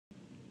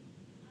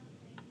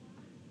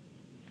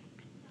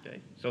Okay,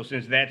 so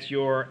since that's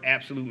your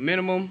absolute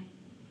minimum,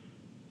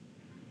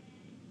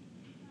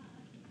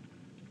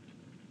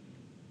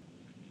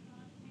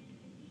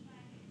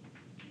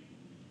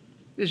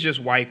 this is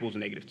just y equals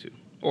 -2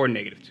 or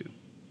 -2.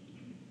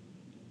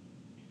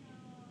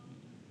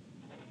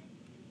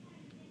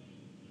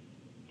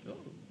 Oh,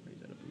 raise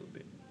that up a little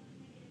bit.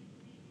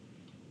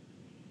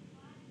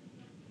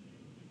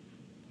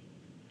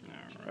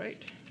 All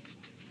right.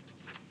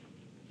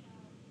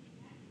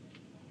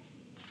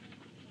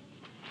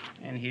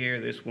 And here,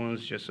 this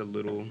one's just a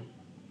little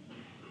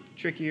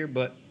trickier,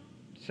 but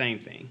same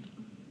thing.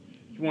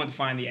 If you want to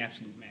find the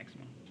absolute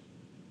maximum,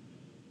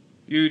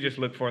 you just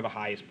look for the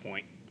highest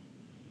point.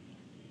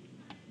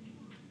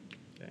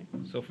 Okay,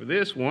 so for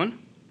this one,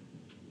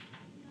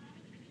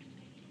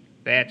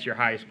 that's your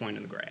highest point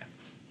in the graph.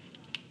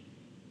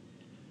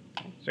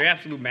 So your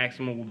absolute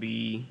maximum will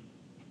be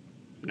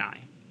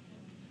 9.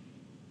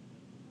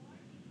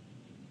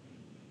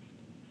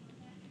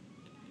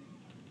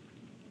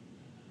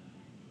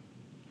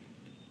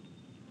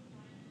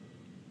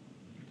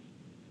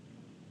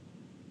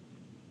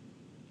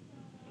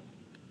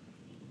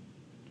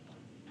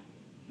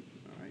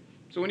 All right.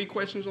 So any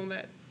questions on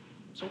that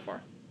so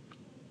far?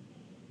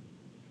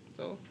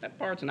 So that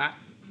part's not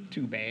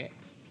too bad.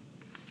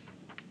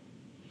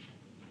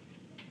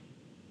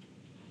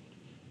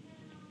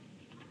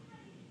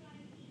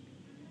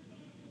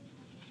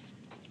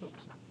 Oops.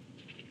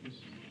 Make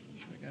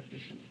sure I got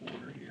this in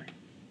order here.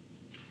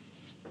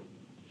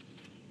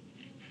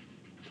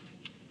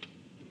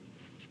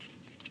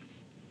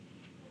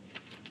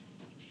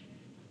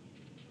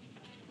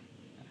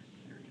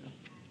 There we go.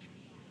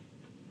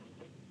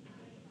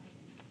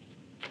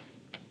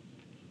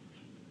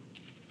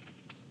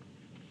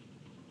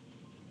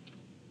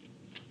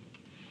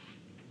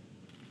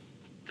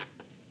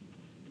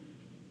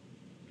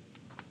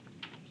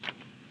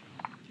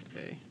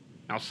 Okay.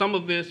 Now some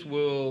of this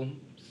will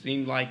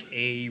seem like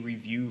a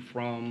review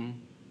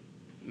from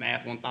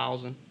Math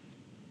 1000.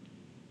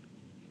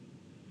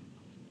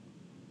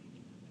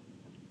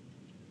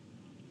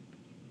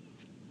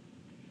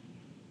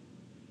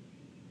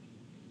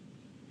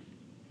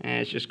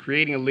 And it's just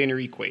creating a linear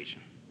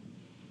equation.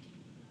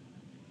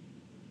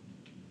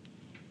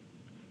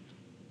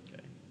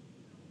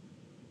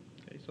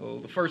 Okay, so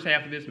the first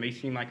half of this may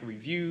seem like a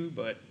review,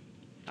 but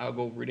I'll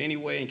go over it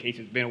anyway in case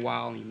it's been a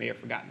while and you may have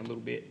forgotten a little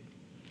bit.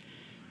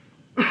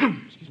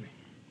 Excuse me.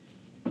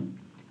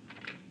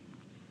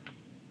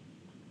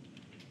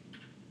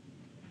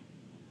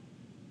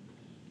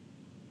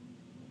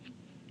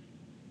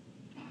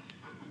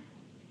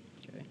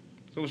 Okay,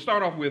 so we'll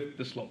start off with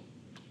the slope,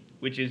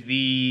 which is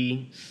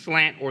the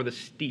slant or the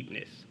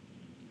steepness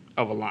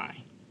of a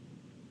line.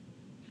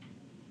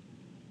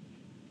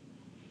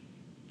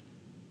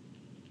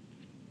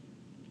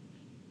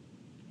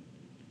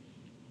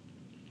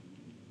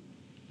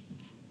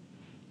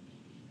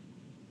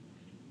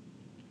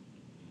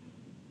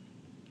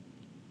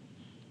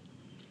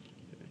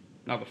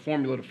 Now the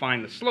formula to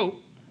find the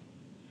slope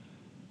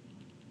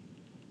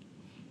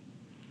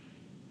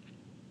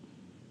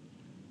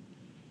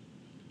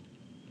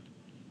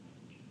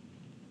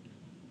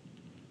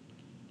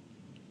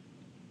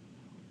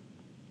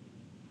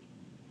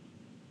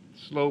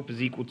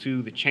is equal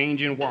to the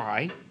change in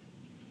y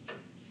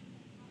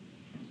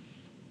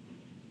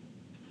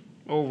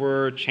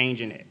over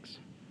change in x.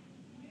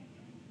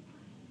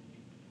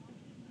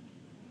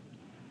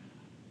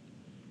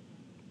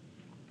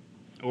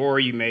 Or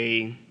you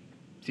may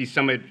see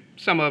some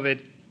of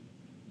it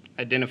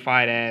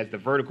identified as the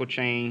vertical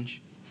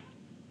change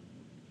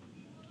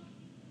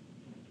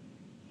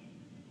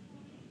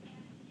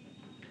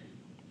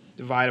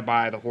divided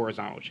by the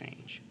horizontal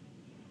change.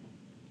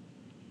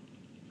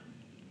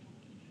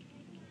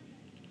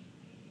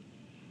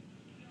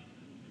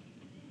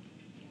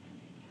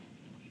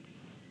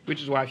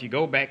 Which is why if you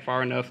go back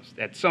far enough,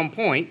 at some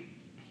point,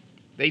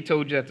 they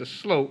told you that the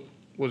slope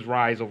was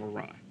rise over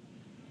run.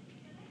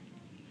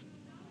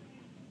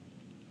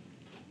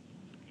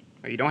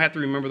 You don't have to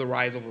remember the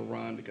rise over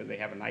run because they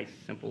have a nice,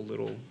 simple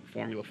little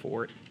formula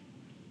for it.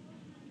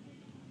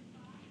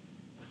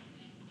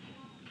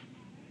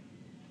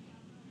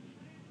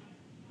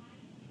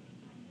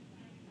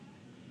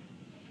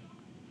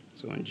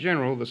 So in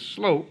general, the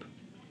slope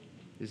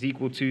is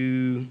equal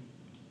to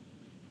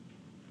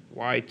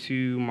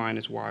y2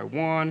 minus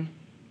y1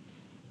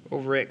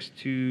 over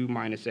x2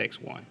 minus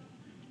x1,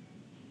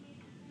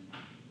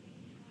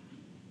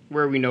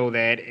 where we know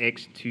that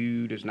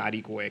x2 does not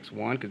equal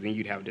x1 because then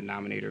you'd have a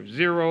denominator of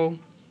 0.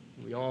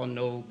 We all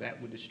know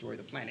that would destroy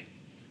the planet.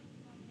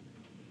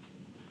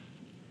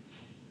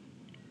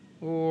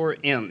 Or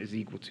m is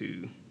equal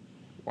to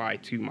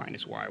y2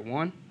 minus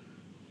y1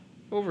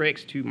 over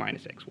x2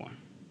 minus x1.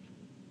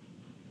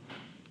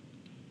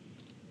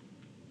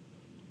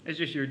 It's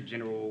just your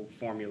general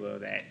formula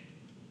that,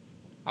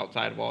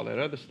 outside of all that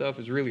other stuff,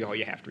 is really all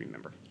you have to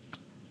remember.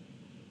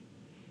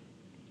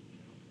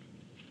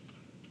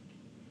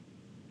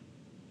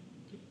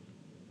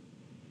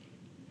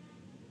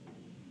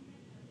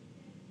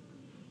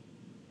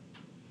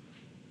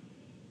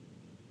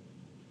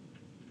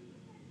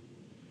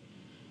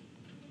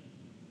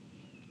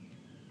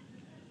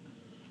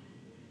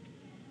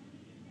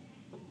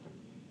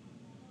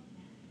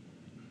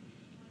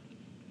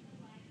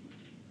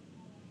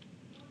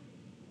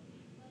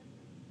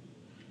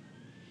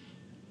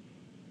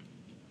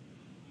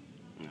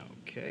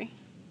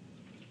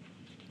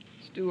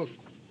 do a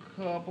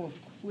couple of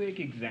quick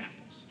examples.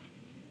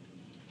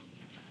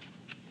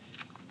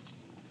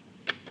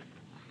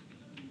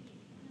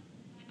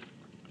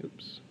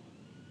 Oops.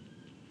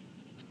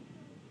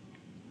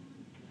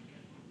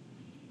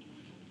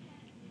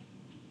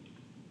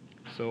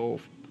 So,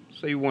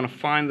 say you want to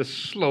find the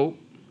slope,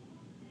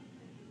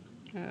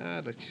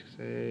 let's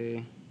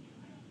say,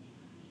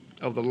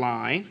 of the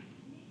line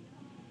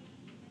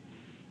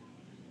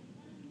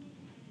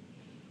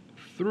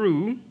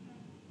through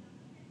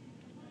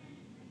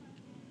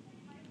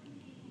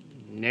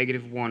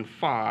 -1,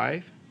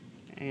 5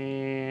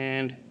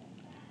 and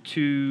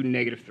 2,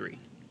 -3.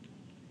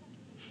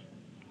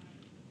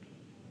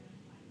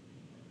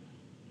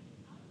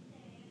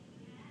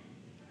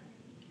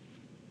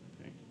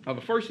 Now,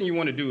 the first thing you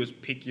want to do is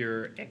pick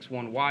your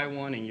x1,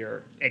 y1 and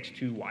your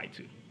x2,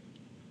 y2.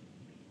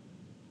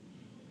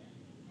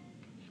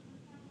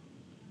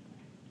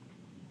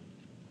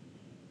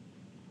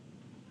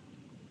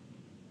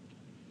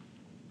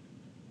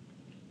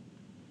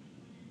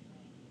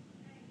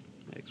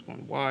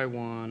 x1,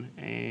 y1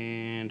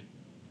 and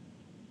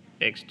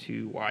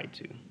x2,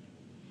 y2.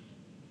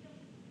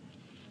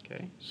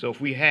 Okay, so if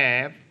we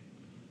have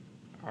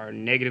our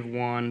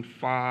 -1,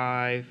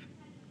 5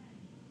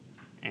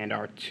 and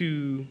our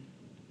 2,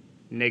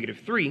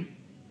 -3,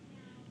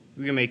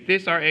 we can make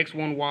this our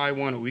x1,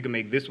 y1, or we can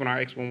make this one our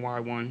x1,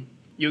 y1.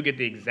 You'll get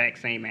the exact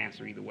same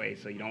answer either way,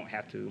 so you don't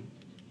have to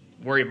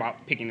worry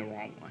about picking the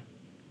wrong one.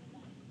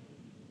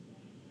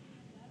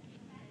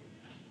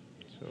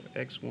 So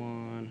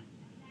x1,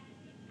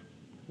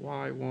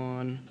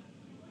 y1,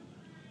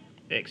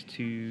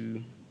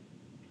 x2,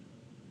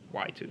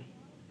 y2.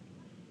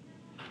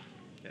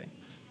 Okay.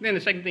 Then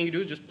the second thing you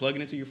do is just plug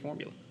it into your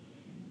formula.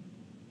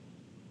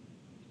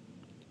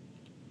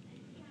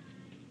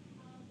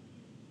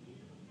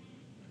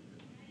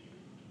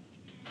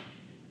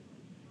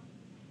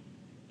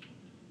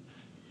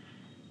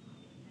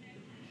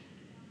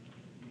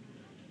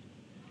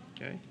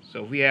 Okay,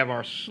 so we have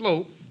our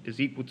slope is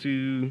equal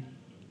to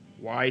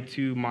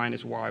y2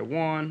 minus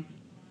y1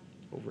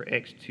 over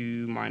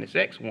x2 minus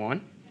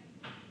x1.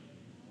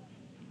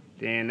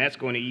 Then that's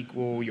going to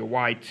equal your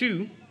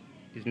y2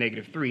 is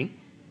 -3.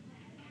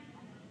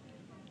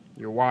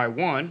 Your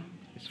y1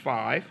 is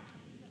 5.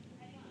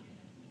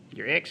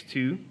 Your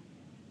x2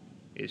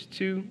 is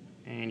 2.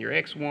 And your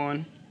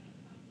x1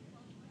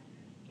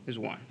 is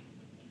 1.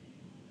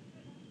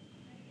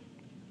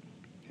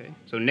 Okay,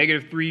 so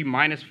 -3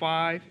 minus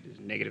 5 is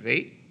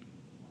 -8.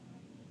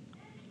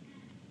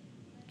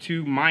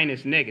 2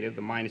 minus negative,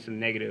 the minus and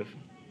negative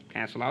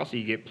cancel out, so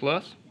you get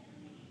plus.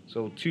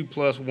 So 2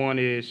 plus 1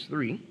 is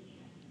 3.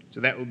 So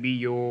that would be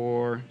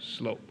your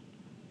slope.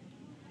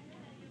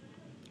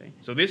 Okay,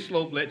 so this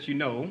slope lets you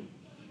know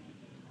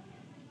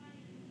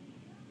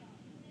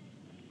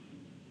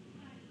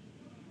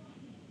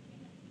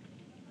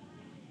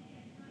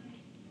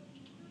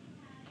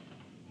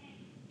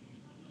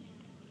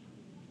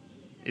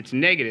it's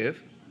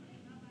negative,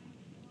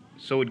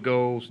 so it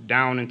goes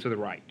down and to the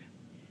right.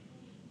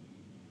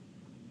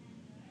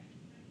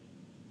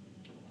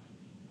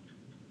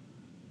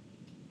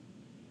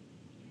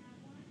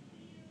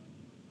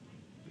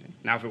 Okay.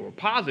 Now, if it were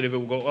positive, it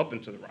would go up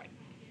and to the right.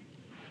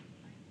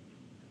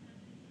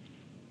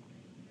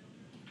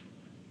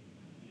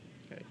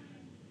 Okay.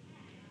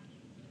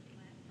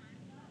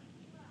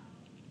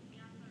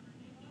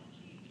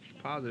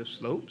 Positive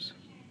slopes.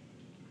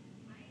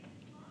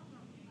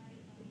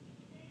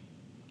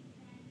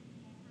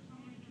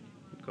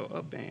 Go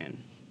up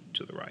and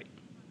to the right.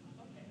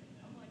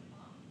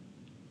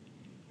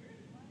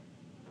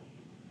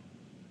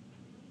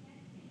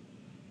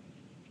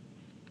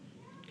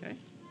 Okay.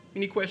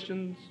 Any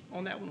questions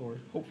on that one, or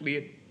hopefully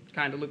it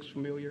kind of looks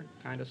familiar,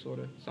 kind of, sort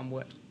of,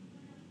 somewhat?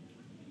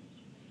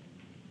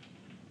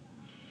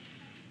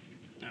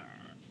 All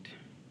right.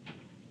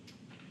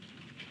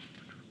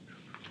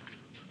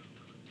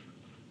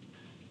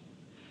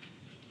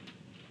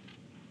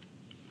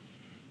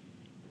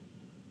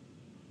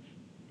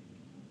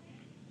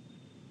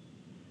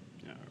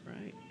 All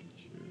right.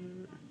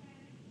 Sure.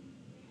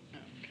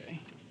 Okay.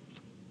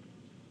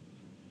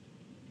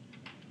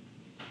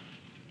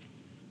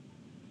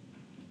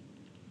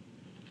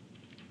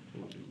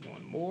 We'll do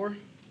one more.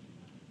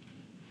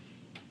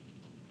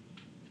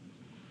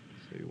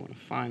 So you want to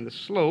find the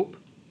slope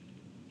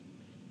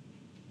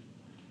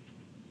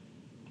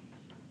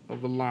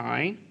of the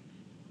line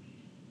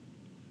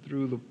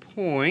through the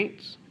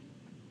points,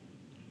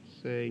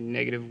 say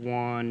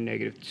 -1,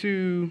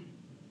 -2,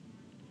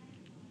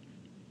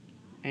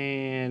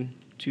 and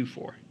 2,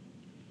 4.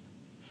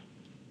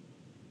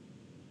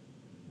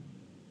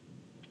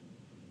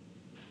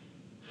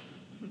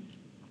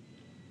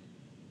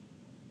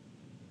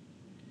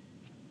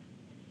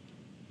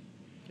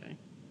 Okay.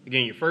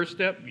 Again, your first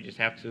step, you just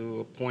have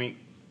to point,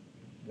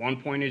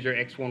 one point is your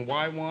x1,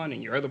 y1,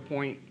 and your other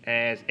point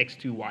as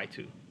x2,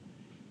 y2.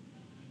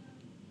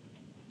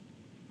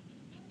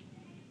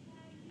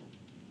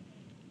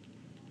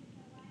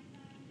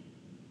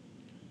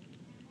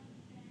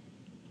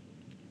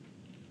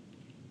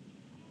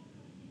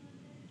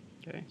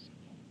 Okay,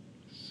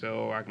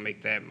 so I can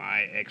make that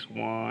my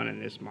x1 and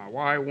this my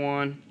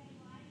y1.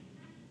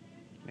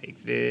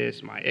 Make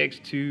this my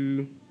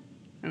x2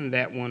 and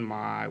that one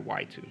my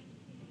y2.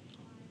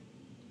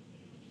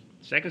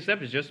 Second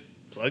step is just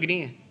plug it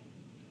in.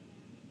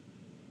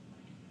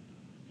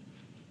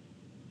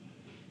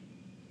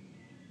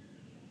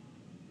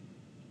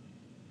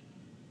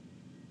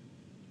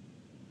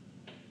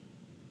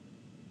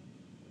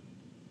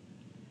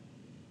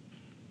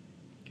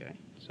 Okay,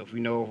 so if we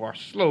know if our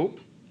slope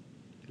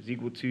is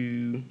equal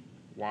to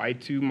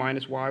y2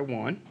 minus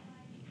y1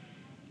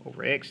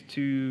 over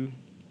x2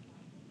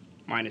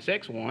 minus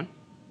x1,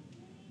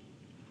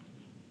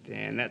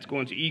 then that's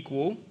going to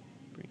equal,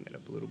 bring that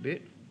up a little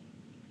bit,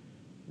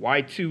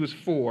 y2 is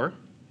 4,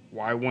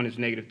 y1 is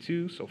negative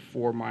 2, so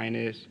 4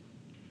 minus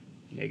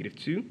negative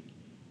 2.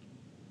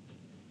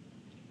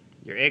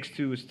 Your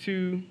x2 is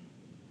 2,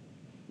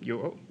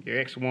 your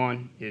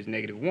x1 is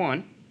negative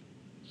 1,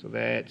 so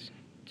that's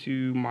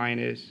 2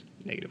 minus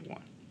negative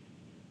 1.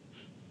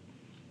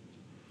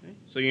 Okay.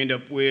 So you end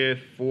up with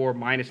 4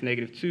 minus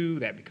negative 2,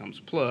 that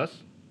becomes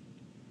plus,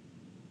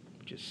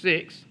 which is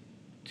 6.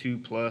 2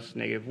 plus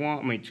negative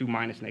 1, 2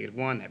 minus negative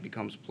 1, that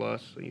becomes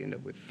plus, so you end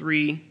up with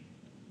 3.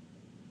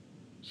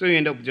 So you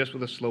end up just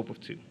with a slope of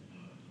 2.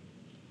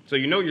 So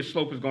you know your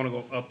slope is going to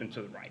go up and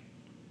to the right.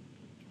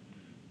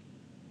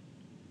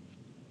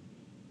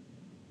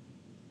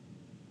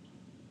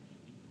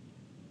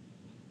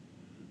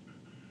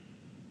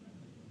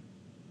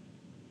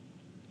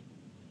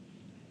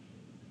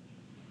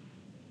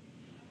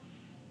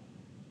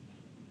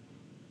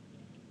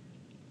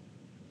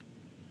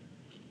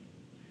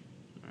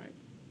 All right.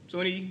 So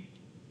any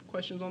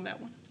questions on that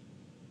one?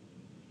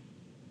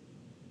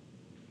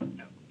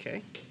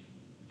 Okay.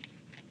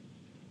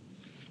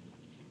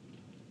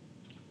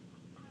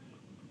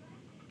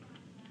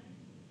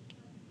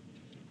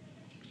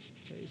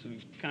 Okay, so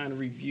we've kind of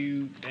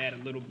reviewed that a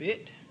little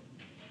bit.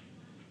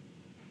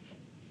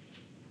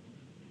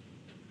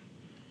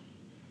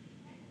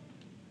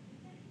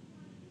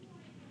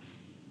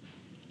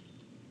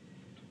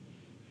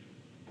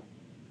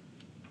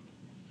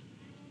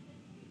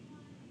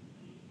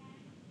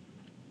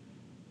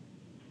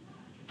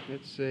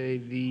 Let's say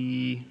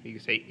you can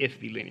say if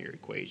the linear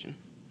equation.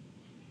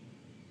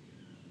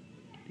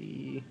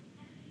 The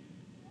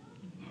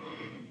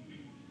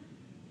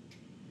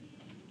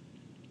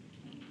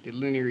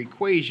linear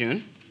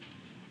equation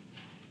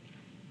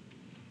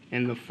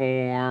in the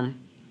form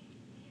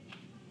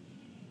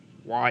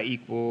y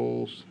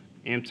equals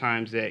m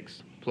times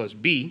x plus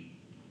b.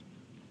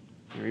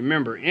 And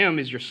remember, m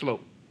is your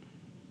slope.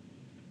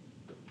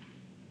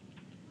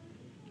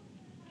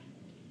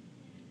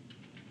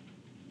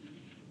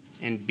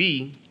 And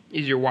b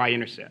is your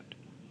y-intercept.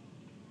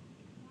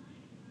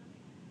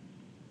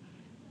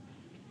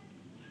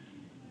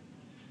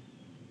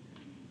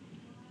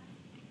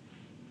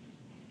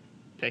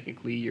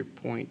 Technically, your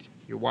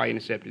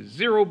y-intercept is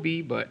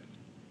 0b, but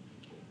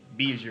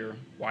b is your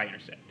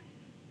y-intercept.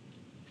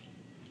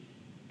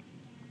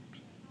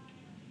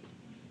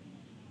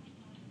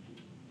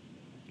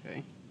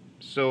 Okay,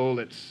 so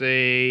let's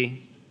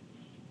say,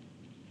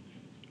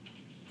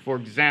 for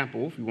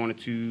example, if we wanted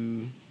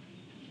to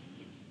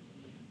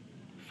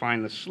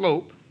find the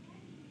slope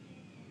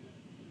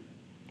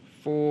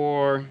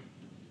for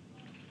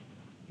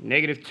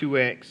negative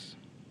 2x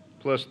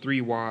plus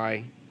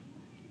 3y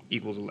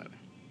equals 11.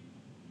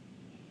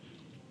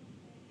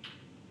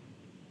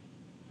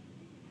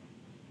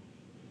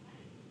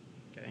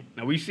 Okay.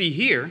 Now we see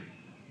here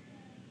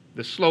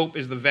the slope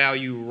is the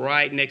value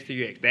right next to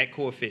your x, that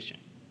coefficient.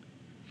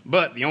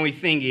 But the only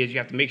thing is you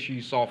have to make sure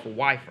you solve for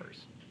y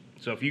first.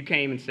 So if you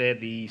came and said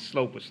the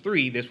slope was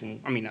 3, this one,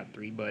 not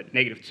 3, but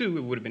negative 2,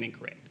 it would have been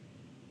incorrect.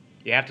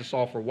 You have to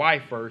solve for y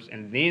first,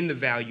 and then the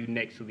value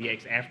next to the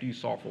x after you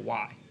solve for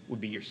y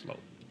would be your slope.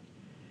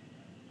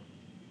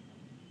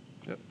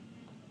 Yep.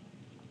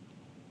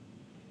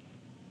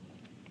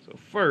 So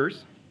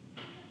first,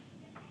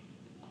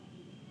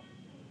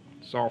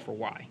 solve for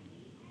y.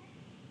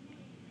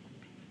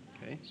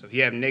 Okay, so if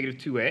you have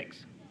negative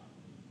 2x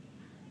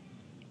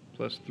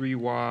plus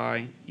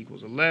 3y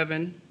equals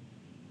 11,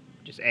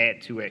 just add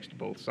 2x to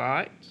both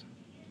sides.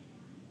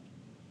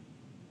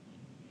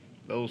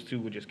 Those two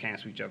will just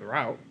cancel each other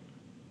out.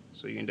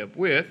 So you end up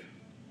with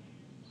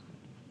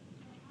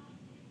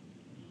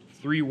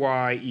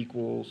 3y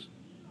equals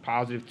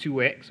positive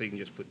 2x, so you can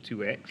just put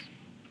 2x,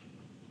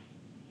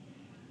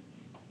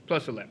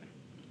 plus 11.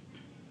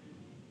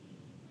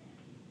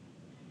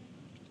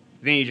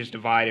 Then you just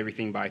divide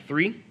everything by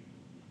 3.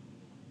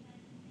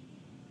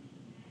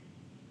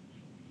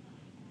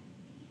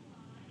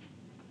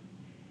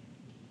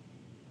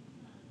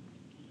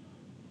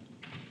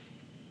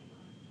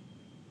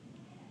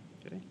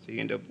 Okay, so you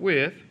end up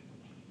with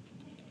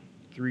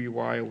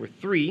 3y over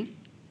 3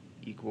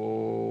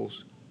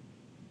 equals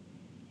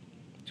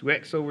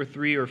 2x over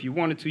 3, or if you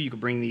wanted to, you could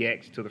bring the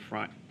x to the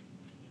front,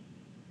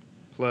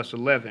 plus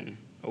 11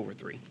 over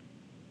 3.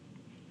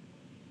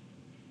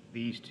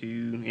 These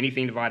two,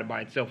 anything divided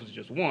by itself is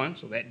just 1,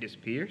 so that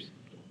disappears.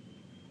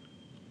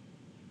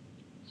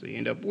 So you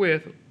end up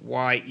with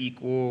y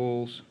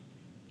equals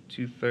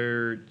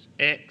 2/3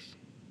 x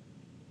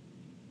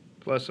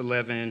plus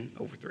 11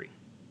 over 3.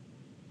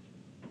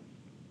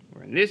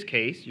 Or in this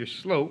case, your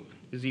slope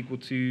is equal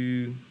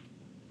to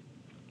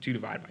 2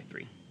 divided by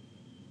 3.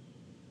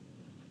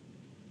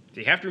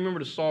 So you have to remember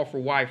to solve for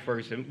y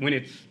first when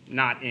it's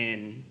not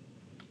in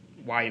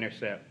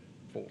y-intercept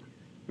form.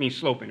 I mean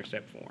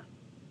slope-intercept form.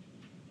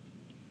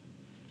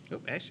 Oh,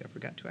 actually, I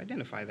forgot to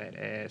identify that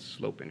as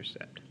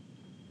slope-intercept.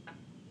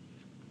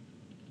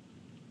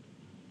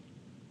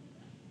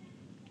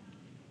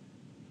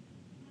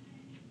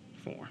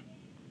 Form.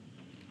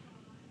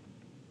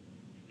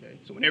 Okay,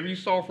 so whenever you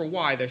solve for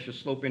y, that's your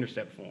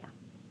slope-intercept form.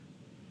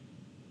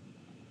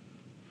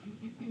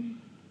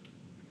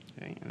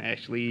 Okay, and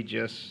actually,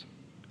 just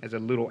as a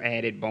little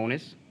added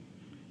bonus,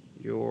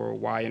 your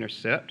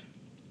y-intercept.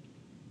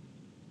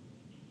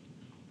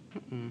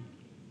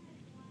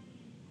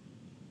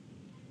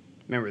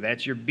 Remember,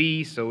 that's your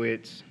b, so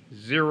it's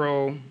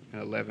 0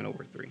 and 11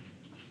 over 3,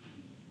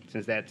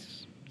 since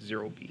that's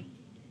 0b.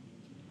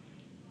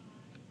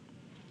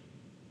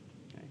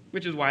 Okay,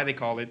 which is why they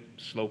call it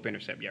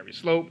slope-intercept. You have your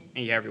slope,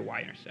 and you have your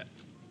y-intercept.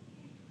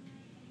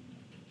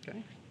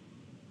 Okay.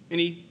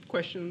 Any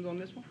questions on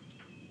this one?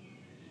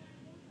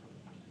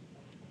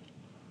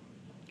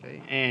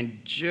 Okay,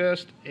 and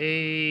just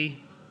a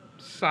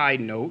side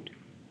note,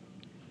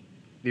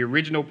 the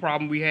original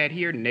problem we had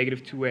here,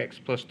 negative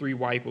 2x plus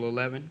 3y equal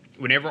 11,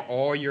 whenever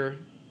all your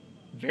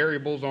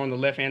variables are on the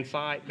left-hand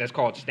side, that's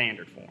called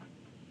standard form.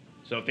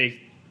 So if they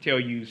tell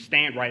you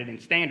write it in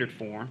standard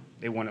form,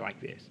 they want it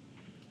like this.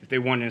 If they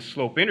want it in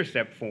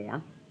slope-intercept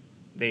form,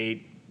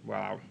 they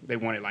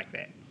want it like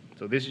that.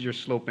 So this is your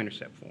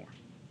slope-intercept form.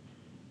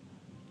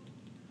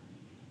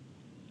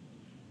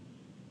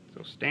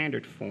 So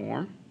standard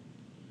form,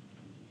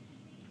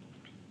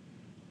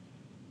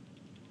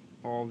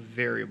 all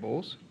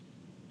variables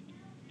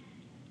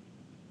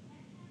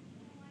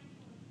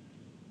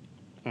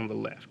on the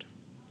left.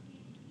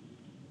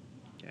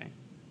 Okay,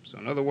 so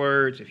in other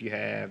words, if you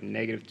have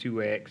negative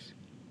 2x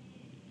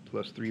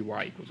plus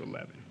 3y equals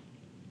 11.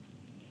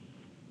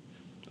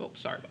 Oh,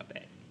 sorry about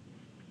that.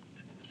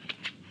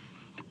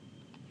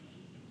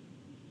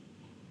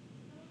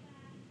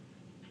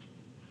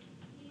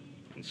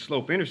 In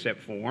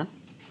slope-intercept form,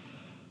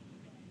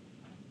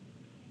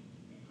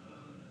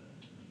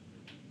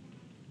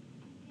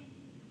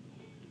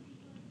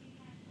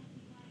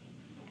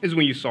 is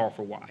when you solve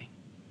for y.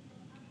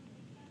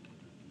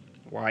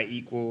 Y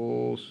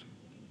equals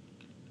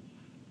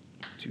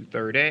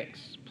 2/3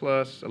 x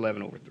plus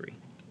 11 over 3.